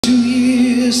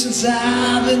years since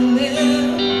I've been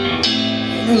there.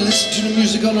 I listen to the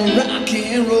music on the rock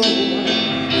and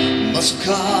roll. Muscle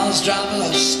cars drive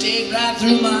a stake right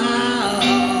through my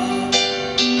heart.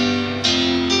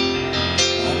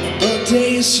 On my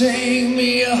birthday you sang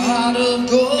me a heart of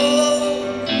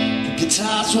gold. The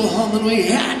guitars were humming, we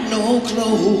had no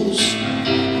clothes.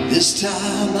 This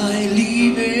time I ain't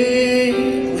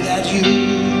leaving without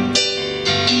you.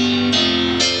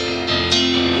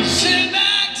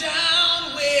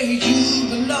 You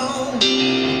belong,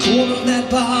 corner of that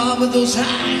bar with those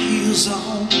high heels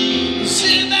on.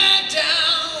 Sit back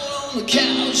down on the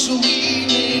couch so we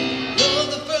made love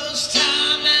the first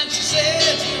time that you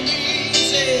said to me,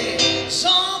 say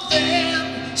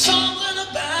something, something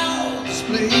about this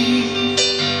place.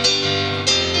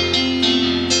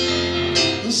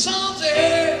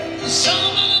 Something,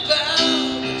 something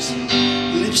about this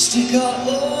lipstick all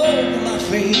over my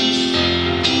face.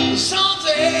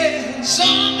 Something,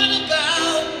 something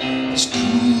about this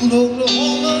cool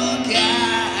Oklahoma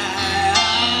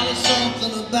guy.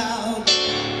 Something about,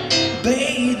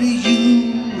 baby, you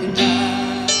and I.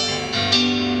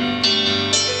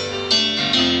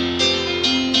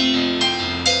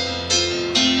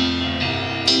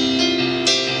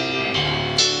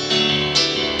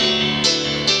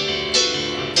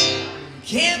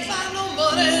 Can't find no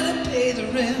money to pay the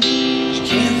rent. You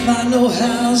can't find no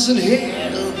house in heaven.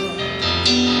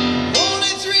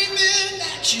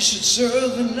 You should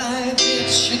serve in life.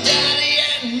 It's your daddy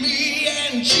and me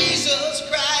and Jesus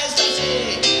Christ. I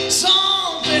say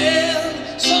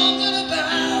something, something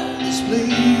about this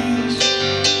place.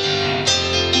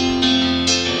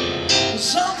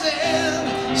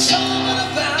 Something, something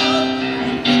about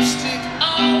lipstick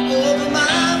all over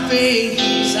my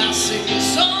face. I say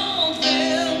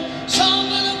something,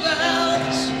 something about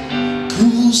this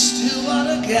cool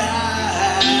Stillwater guy.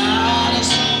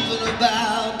 Something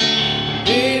about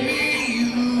baby,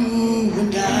 you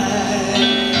and I.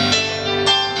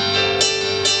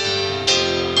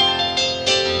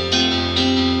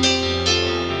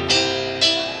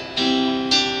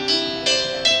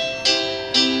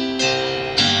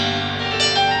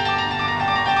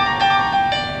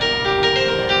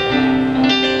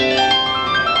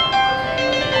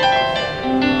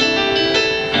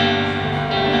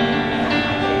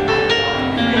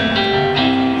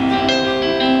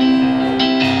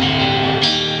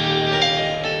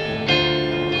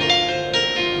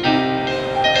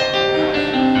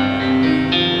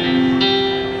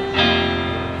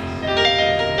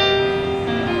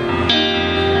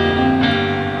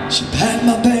 She packed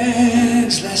my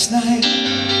bags last night,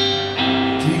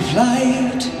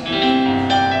 pre-flight,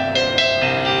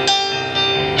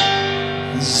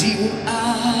 0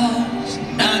 hours,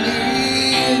 9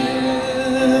 AM.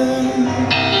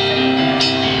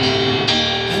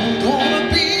 And I'm gonna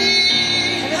be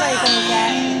high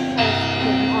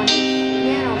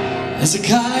as a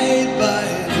kite by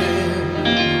then.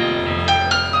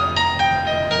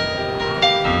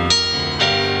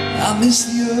 I miss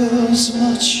the earth so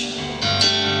much,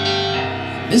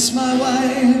 miss my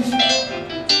wife,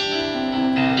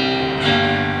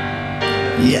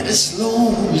 yet it's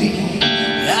lonely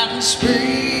out in space.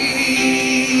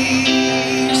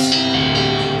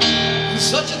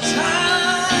 Such a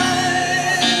time,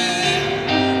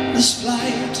 this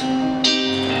flight.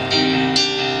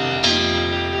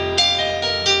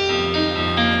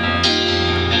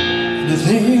 And I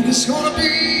think it's gonna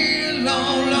be a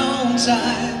long, long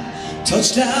time.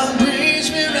 Touchdown brings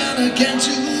me around again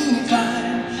to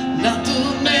find not the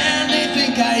man they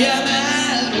think I am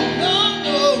at. Oh, no,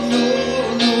 no, no,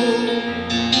 no.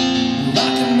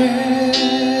 Rockin'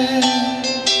 man,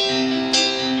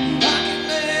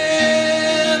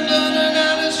 burning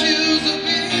out his fuse of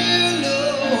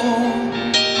pillow.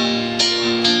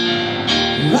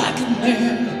 Rockin'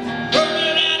 man,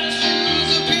 burning out his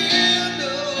fuse of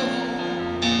pillow.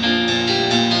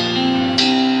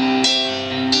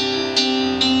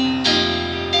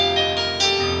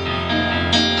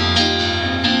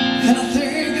 And I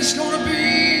think it's gonna be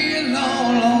a long,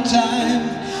 long time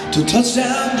till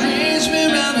touchdown brings me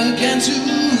round again to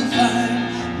find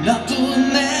not the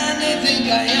man they think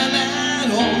I am at.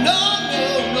 Oh no, no,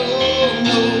 no,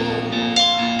 no,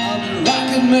 I'm a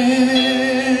rockin'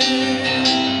 man,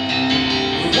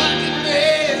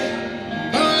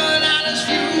 burning out his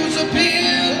fuse of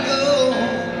pillow.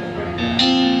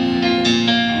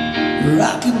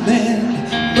 Rockin' man,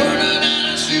 burning out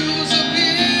his fuse of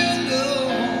pillow.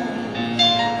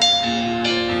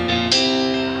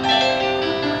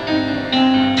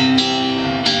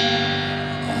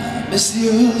 I miss the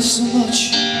earth so much,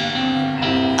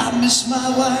 I miss my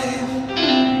wife,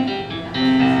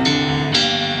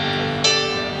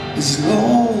 It's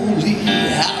lonely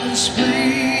out in Springs.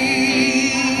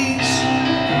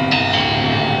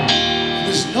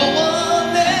 There's no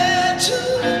one there to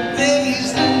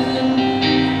raise them.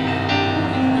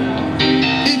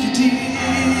 If you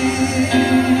did,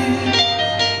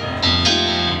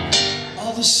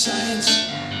 all the sights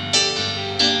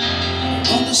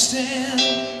understand.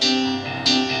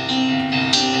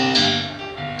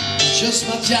 It's just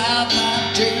my job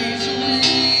 5 days a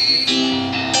week.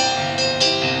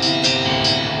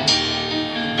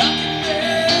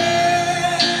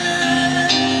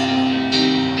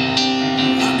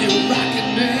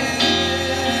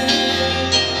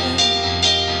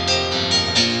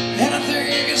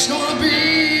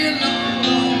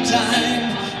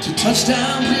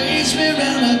 Touchdown brings me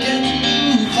round again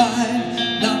to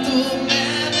find not the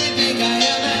man they think I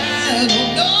am. And oh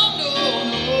no, no,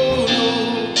 no, no,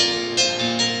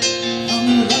 I'm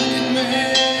a rockin'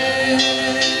 man,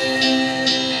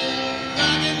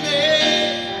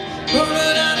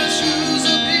 burning out the shoes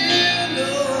of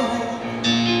pillow.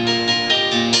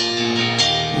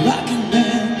 Rockin'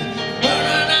 man,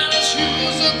 burning out the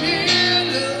shoes of pillow.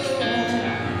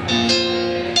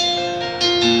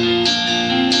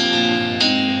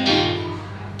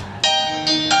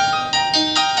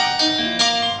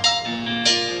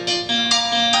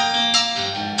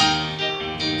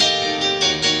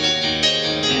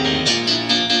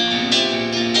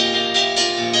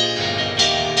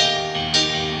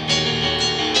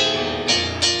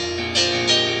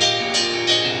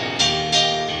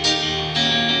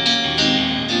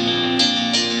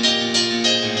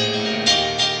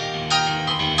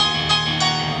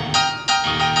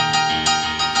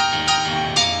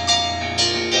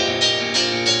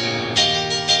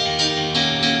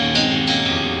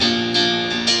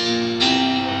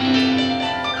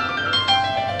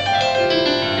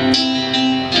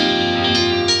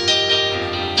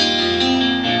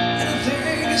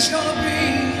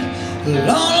 A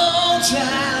long, long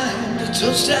time. The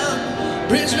touchdown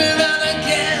brings me round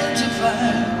again to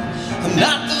find I'm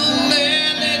not the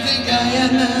man they think I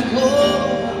am at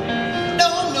home.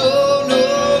 No, no, no,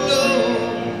 no,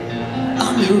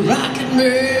 I'm your rockin'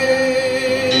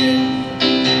 man,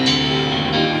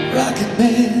 rockin'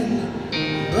 man,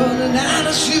 burning out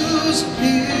of shoes and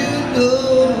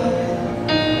pillow.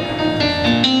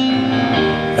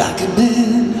 Rockin'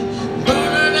 man,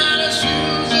 burning out of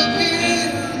shoes and pillow.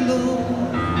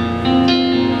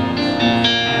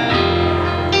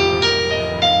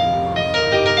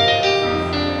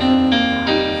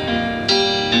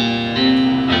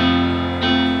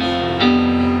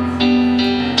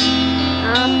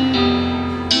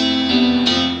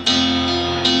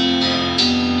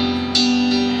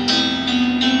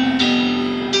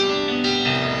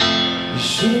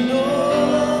 You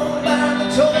know by the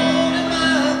tone in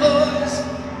my voice,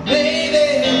 baby,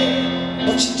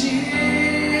 what you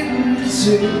didn't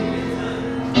say.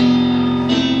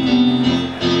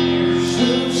 You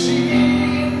should have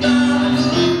seen by the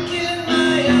look in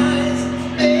my eyes,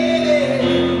 baby,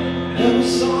 there was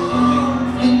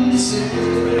something to say.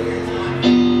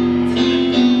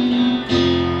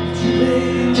 But you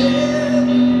lay dead,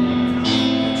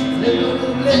 but you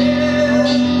never left.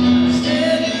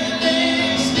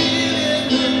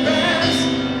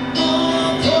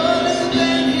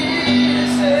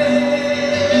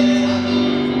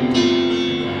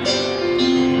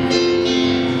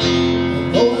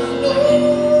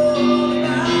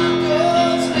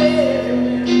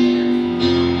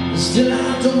 Still I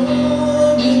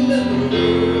don't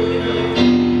remember.